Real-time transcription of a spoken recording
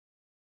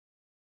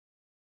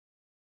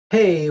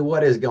Hey,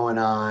 what is going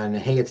on?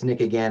 Hey, it's Nick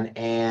again,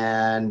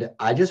 and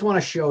I just want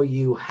to show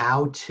you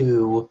how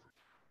to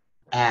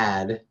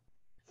add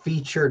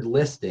featured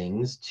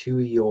listings to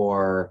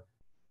your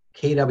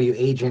KW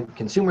Agent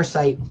consumer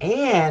site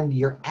and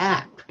your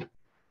app.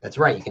 That's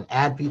right, you can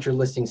add featured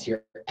listings to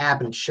your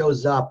app, and it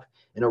shows up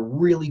in a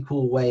really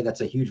cool way.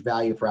 That's a huge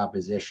value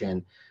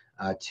proposition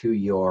to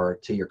your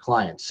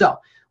clients. So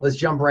let's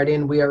jump right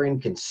in. We are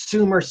in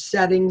consumer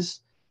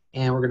settings,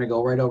 and we're going to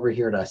go right over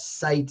here to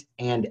site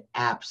and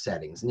app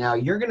settings. Now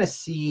you're going to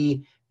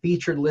see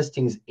featured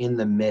listings in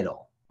the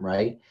middle,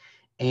 right?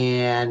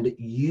 And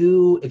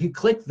if you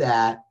click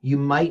that, you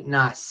might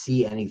not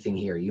see anything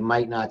here. You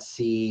might not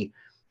see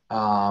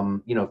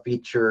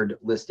featured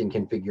listing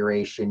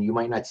configuration. You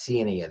might not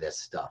see any of this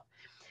stuff.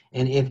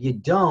 And if you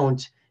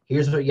don't,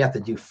 here's what you have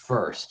to do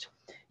first.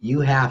 You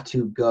have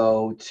to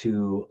go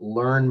to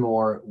learn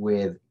more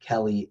with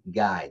Kelly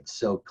Guides.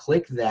 So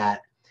click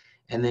that,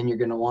 and then you're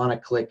going to want to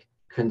click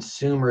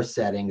consumer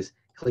settings,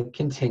 click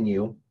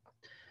continue.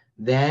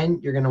 Then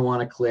you're going to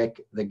want to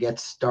click the get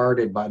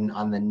started button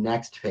on the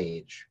next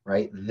page,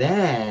 right?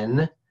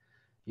 Then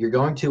you're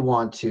going to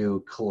want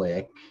to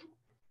click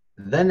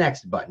the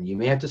next button. You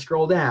may have to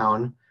scroll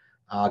down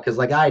because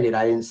like I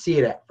didn't see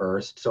it at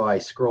first. So I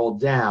scrolled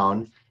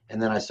down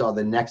and then I saw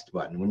the next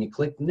button. When you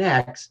click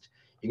next,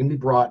 you can be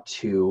brought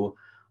to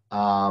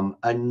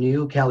a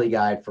new Kelly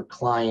Guide for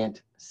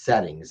client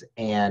settings.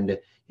 And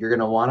you're going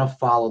to want to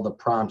follow the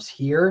prompts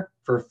here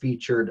for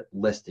featured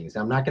listings.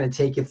 Now, I'm not going to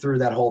take you through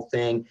that whole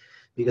thing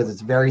because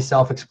it's very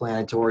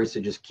self-explanatory. So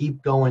just keep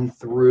going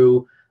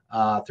through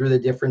the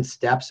different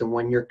steps. And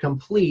when you're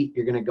complete,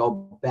 you're going to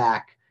go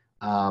back.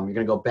 You're going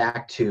to go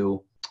back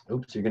to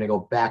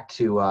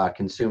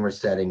consumer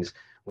settings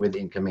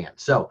within command.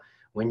 So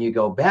when you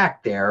go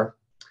back there,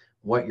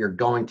 what you're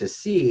going to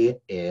see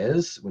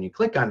is when you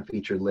click on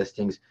featured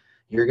listings,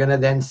 you're going to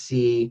then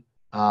see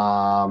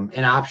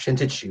an option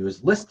to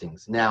choose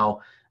listings. Now,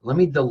 let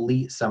me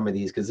delete some of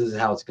these because this is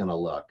how it's going to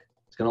look.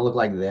 It's going to look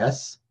like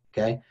this.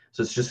 Okay.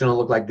 So it's just going to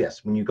look like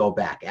this when you go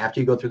back.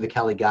 After you go through the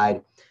Kelly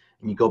Guide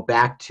and you go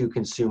back to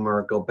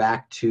consumer, go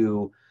back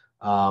to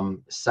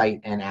site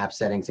and app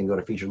settings and go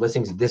to featured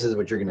listings, this is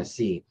what you're going to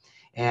see.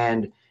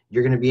 And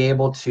you're going to be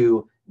able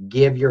to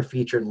give your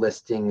featured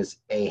listings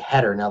a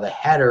header. Now the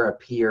header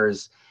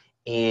appears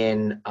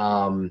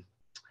on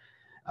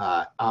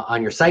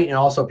your site and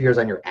also appears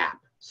on your app.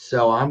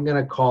 So I'm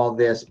going to call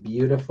this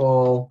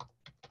beautiful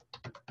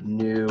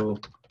new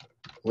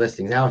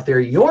listings. Now, if they're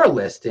your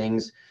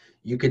listings,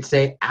 you could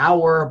say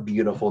our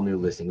beautiful new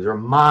listings or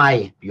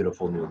my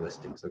beautiful new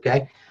listings,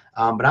 okay?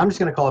 But I'm just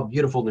going to call it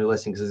beautiful new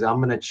listings because I'm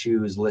going to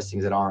choose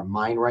listings that aren't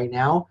mine right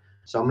now.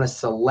 So I'm going to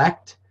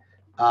select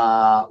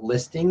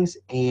listings.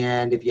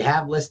 And if you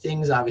have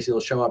listings, obviously it'll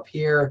show up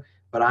here,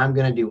 but I'm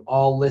going to do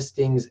all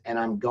listings and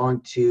I'm going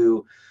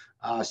to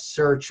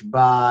search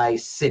by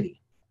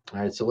city. All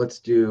right, so let's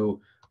do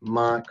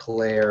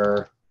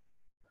Montclair,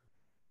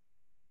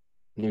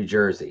 New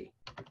Jersey.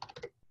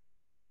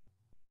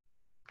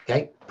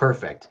 Okay,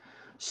 perfect.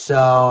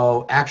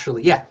 So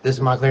actually, yeah, this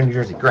is Montclair, New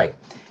Jersey. Great.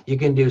 You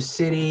can do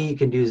city, you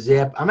can do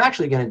zip. I'm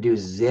actually going to do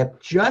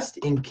zip just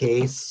in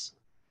case,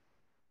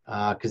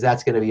 because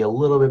that's going to be a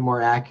little bit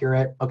more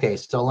accurate. Okay,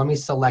 so let me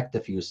select a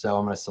few. So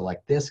I'm going to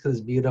select this because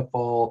it's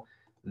beautiful.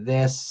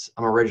 This,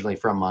 I'm originally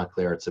from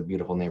Montclair. It's a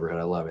beautiful neighborhood.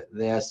 I love it.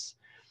 This,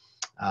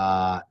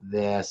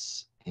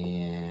 this,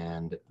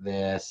 and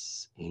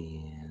this,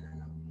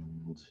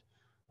 and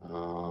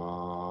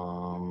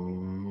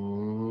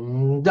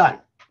done.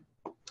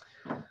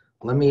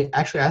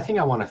 I think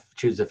I want to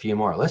choose a few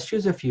more. Let's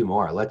choose a few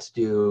more. Let's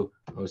do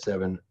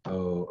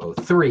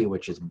 07003,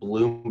 which is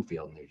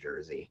Bloomfield, New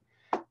Jersey.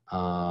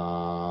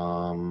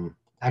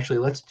 Actually,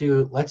 let's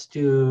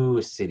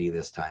do city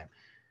this time.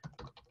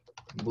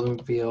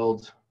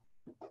 Bloomfield.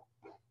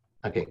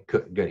 Okay,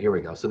 good. Here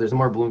we go. So there's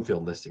more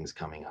Bloomfield listings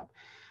coming up.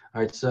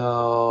 All right,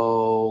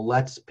 so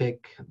let's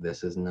pick,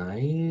 this is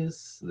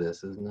nice.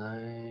 This is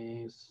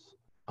nice.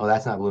 Oh,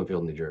 that's not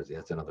Bloomfield, New Jersey.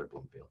 That's another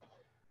Bloomfield.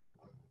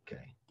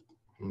 Okay.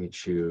 Let me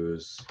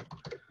choose,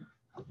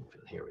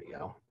 here we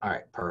go. All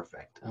right,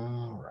 perfect.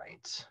 All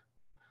right.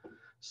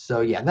 So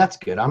yeah, that's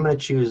good. I'm going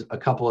to choose a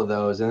couple of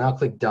those and I'll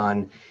click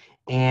done.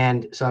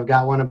 And so I've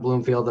got one at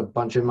Bloomfield, a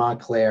bunch in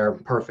Montclair.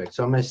 Perfect.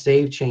 So I'm going to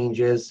save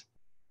changes.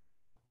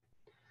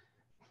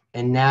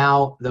 And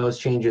now those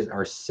changes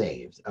are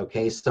saved.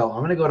 Okay, so I'm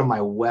going to go to my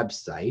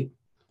website.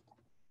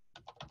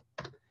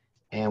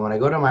 And when I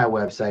go to my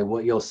website,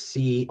 what you'll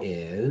see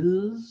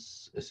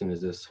is, as soon as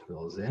this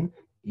fills in,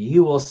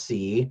 you will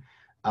see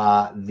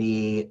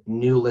the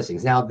new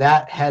listings. Now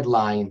that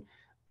headline,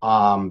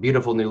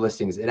 beautiful new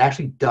listings, it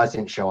actually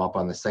doesn't show up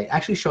on the site. It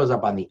actually shows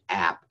up on the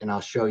app, and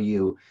I'll show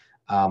you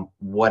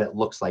what it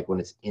looks like when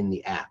it's in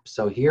the app.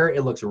 So here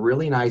it looks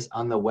really nice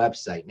on the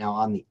website. Now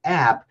on the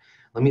app,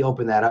 let me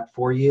open that up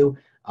for you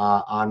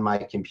on my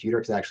computer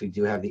because I actually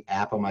do have the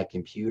app on my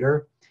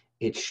computer.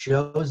 It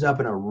shows up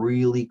in a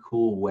really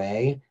cool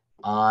way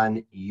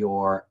on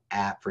your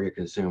app for your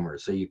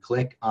consumers. So you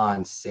click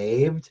on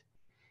saved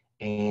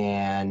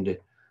and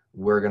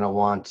we're going to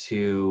want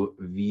to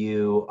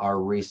view our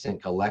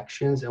recent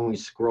collections, and we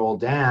scroll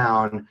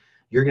down,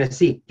 you're going to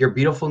see your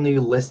beautiful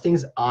new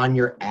listings on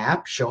your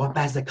app show up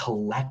as a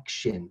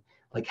collection.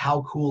 Like,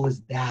 how cool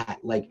is that?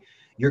 Like,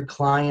 your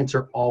clients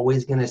are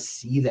always going to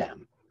see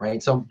them,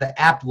 right? So the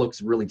app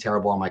looks really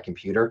terrible on my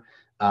computer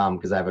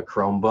because I have a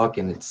Chromebook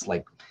and it's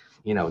like,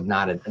 you know,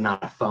 not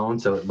a phone,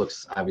 so it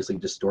looks obviously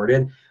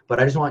distorted. But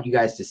I just want you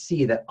guys to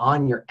see that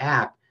on your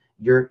app,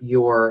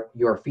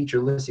 your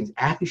featured listings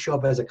actually show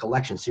up as a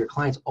collection, so your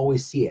clients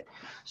always see it.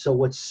 So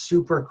what's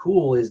super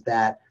cool is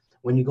that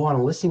when you go on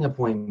a listing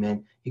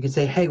appointment, you can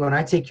say, hey, when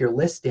I take your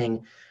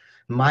listing,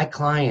 my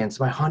clients,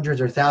 my hundreds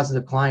or thousands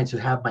of clients who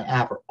have my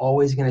app are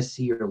always going to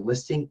see your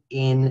listing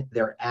in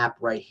their app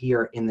right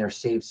here in their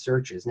saved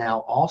searches. Now,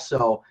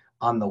 also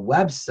on the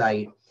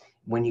website,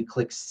 when you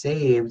click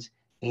saved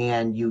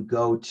and you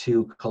go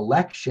to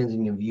collections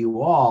and you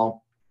view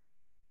all,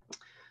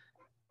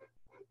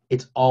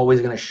 it's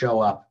always going to show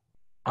up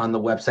on the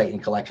website in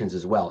collections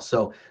as well.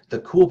 So the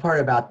cool part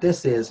about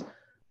this is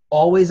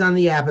always on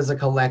the app as a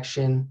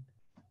collection,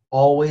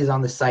 always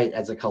on the site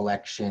as a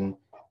collection,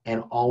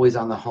 and always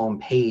on the home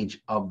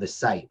page of the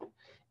site.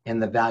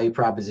 And the value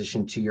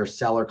proposition to your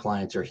seller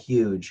clients are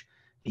huge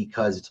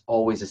because it's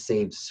always a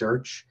saved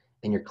search,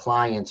 and your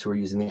clients who are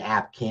using the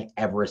app can't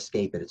ever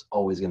escape it. It's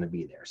always going to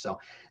be there. So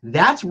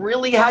that's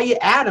really how you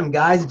add them,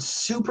 guys. It's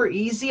super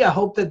easy. I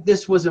hope that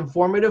this was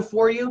informative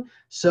for you.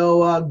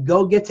 So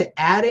go get to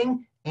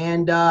adding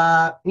and,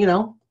 you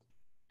know,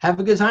 have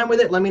a good time with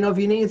it. Let me know if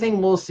you need anything.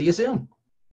 We'll see you soon.